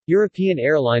European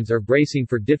airlines are bracing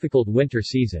for difficult winter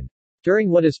season. During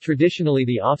what is traditionally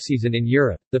the off-season in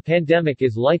Europe, the pandemic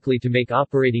is likely to make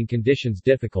operating conditions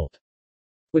difficult.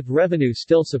 With revenue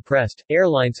still suppressed,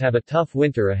 airlines have a tough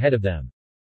winter ahead of them.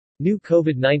 New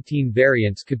COVID-19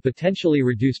 variants could potentially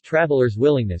reduce travelers'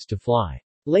 willingness to fly.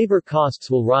 Labor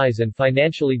costs will rise and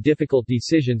financially difficult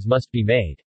decisions must be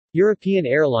made. European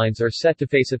airlines are set to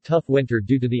face a tough winter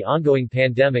due to the ongoing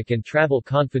pandemic and travel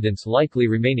confidence likely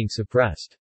remaining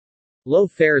suppressed. Low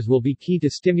fares will be key to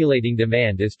stimulating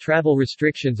demand as travel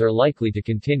restrictions are likely to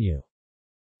continue.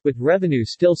 With revenue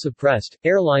still suppressed,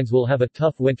 airlines will have a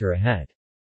tough winter ahead.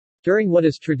 During what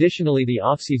is traditionally the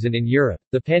off-season in Europe,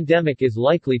 the pandemic is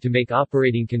likely to make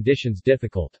operating conditions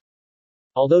difficult.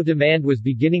 Although demand was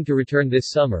beginning to return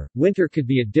this summer, winter could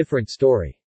be a different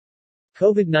story.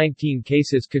 COVID-19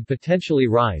 cases could potentially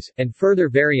rise, and further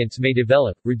variants may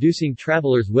develop, reducing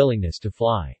travelers' willingness to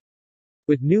fly.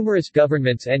 With numerous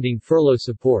governments ending furlough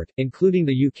support, including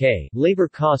the UK, labor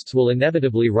costs will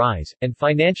inevitably rise, and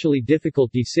financially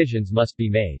difficult decisions must be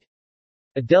made.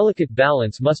 A delicate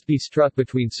balance must be struck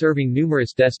between serving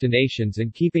numerous destinations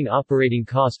and keeping operating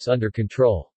costs under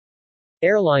control.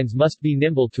 Airlines must be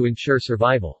nimble to ensure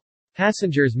survival.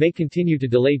 Passengers may continue to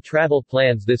delay travel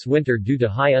plans this winter due to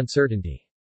high uncertainty.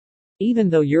 Even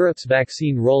though Europe's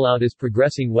vaccine rollout is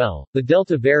progressing well, the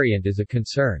Delta variant is a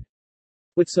concern.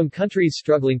 With some countries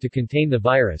struggling to contain the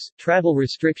virus, travel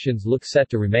restrictions look set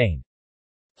to remain.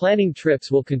 Planning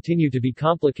trips will continue to be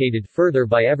complicated further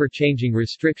by ever-changing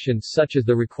restrictions such as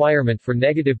the requirement for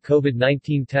negative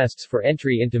COVID-19 tests for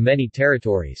entry into many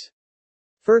territories.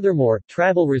 Furthermore,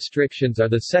 travel restrictions are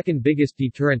the second biggest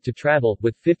deterrent to travel,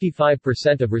 with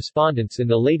 55% of respondents in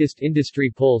the latest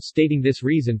industry poll stating this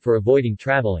reason for avoiding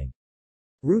traveling.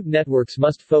 Route networks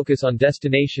must focus on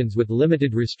destinations with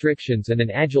limited restrictions and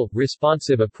an agile,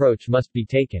 responsive approach must be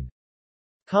taken.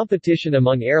 Competition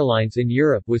among airlines in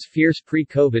Europe was fierce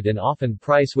pre-COVID and often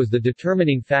price was the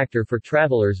determining factor for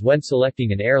travelers when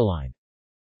selecting an airline.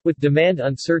 With demand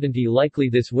uncertainty likely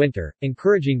this winter,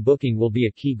 encouraging booking will be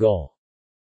a key goal.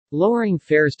 Lowering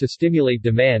fares to stimulate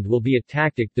demand will be a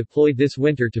tactic deployed this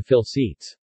winter to fill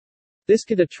seats. This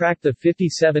could attract the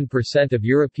 57% of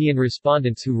European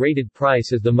respondents who rated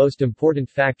price as the most important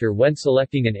factor when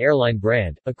selecting an airline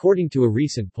brand, according to a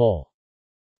recent poll.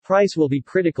 Price will be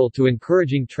critical to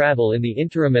encouraging travel in the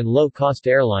interim, and low-cost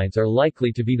airlines are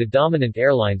likely to be the dominant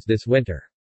airlines this winter.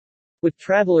 With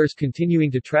travelers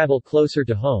continuing to travel closer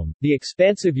to home, the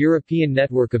expansive European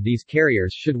network of these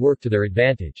carriers should work to their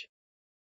advantage.